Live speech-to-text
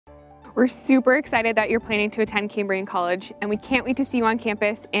We're super excited that you're planning to attend Cambrian College, and we can't wait to see you on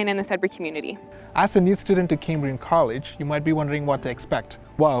campus and in the Sudbury community. As a new student to Cambrian College, you might be wondering what to expect.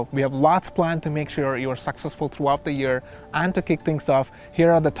 Well, we have lots planned to make sure you are successful throughout the year, and to kick things off,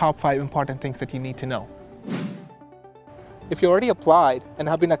 here are the top 5 important things that you need to know. If you already applied and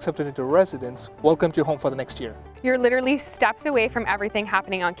have been accepted into residence, welcome to your home for the next year. You're literally steps away from everything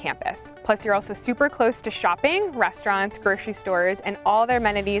happening on campus. Plus, you're also super close to shopping, restaurants, grocery stores, and all the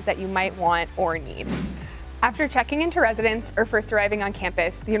amenities that you might want or need. After checking into residence or first arriving on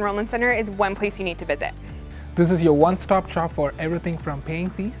campus, the Enrollment Center is one place you need to visit. This is your one-stop shop for everything from paying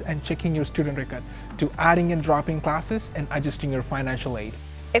fees and checking your student record to adding and dropping classes and adjusting your financial aid.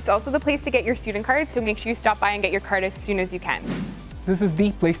 It's also the place to get your student card, so make sure you stop by and get your card as soon as you can. This is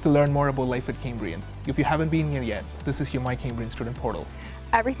the place to learn more about life at Cambrian. If you haven't been here yet, this is your My Cambrian student portal.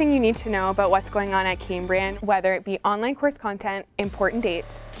 Everything you need to know about what's going on at Cambrian, whether it be online course content, important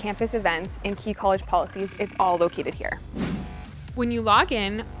dates, campus events, and key college policies, it's all located here. When you log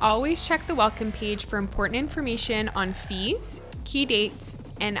in, always check the welcome page for important information on fees, key dates,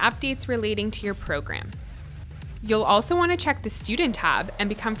 and updates relating to your program. You'll also want to check the Student tab and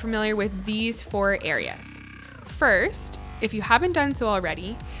become familiar with these 4 areas. First, if you haven't done so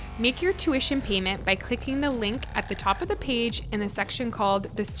already, make your tuition payment by clicking the link at the top of the page in the section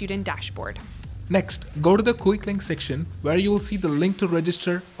called the Student Dashboard. Next, go to the Quick Link section where you will see the link to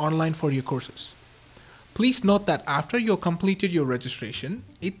register online for your courses. Please note that after you have completed your registration,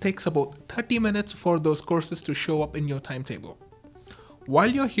 it takes about 30 minutes for those courses to show up in your timetable.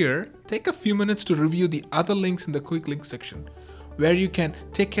 While you're here, take a few minutes to review the other links in the Quick Link section, where you can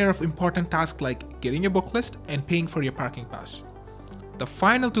take care of important tasks like getting a book list and paying for your parking pass. The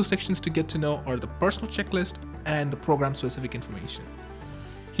final 2 sections to get to know are the personal checklist and the program-specific information.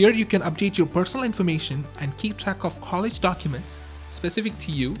 Here you can update your personal information and keep track of college documents specific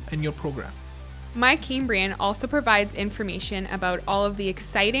to you and your program. My Cambrian also provides information about all of the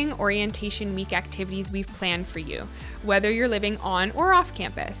exciting orientation week activities we've planned for you, whether you're living on or off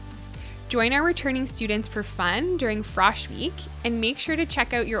campus. Join our returning students for fun during Frosh Week, and make sure to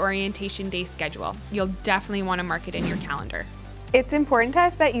check out your orientation day schedule. You'll definitely want to mark it in your calendar. It's important to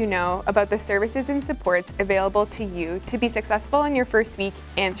us that you know about the services and supports available to you to be successful in your first week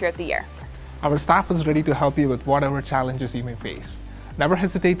and throughout the year. Our staff is ready to help you with whatever challenges you may face. Never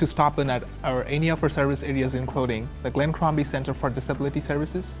hesitate to stop in at any of our service areas, including the Glen Crombie Center for Disability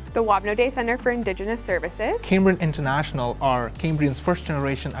Services, the Wabno Day Center for Indigenous Services, Cambrian International, or Cambrian's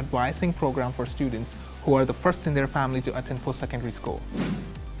first-generation advising program for students who are the first in their family to attend post-secondary school.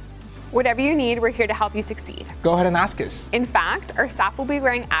 Whatever you need, we're here to help you succeed. Go ahead and ask us. In fact, our staff will be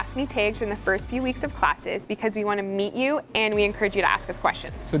wearing Ask Me tags in the first few weeks of classes because we want to meet you and we encourage you to ask us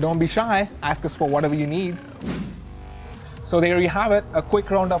questions. So don't be shy, ask us for whatever you need. So there you have it, a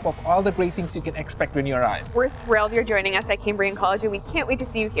quick roundup of all the great things you can expect when you arrive. We're thrilled you're joining us at Cambrian College, and we can't wait to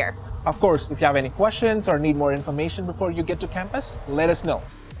see you here. Of course, if you have any questions or need more information before you get to campus, let us know.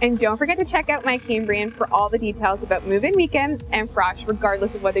 And don't forget to check out My Cambrian for all the details about move-in weekend and Frosh,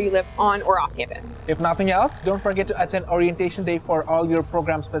 regardless of whether you live on or off campus. If nothing else, don't forget to attend orientation day for all your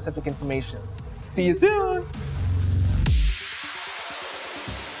program-specific information. See you soon!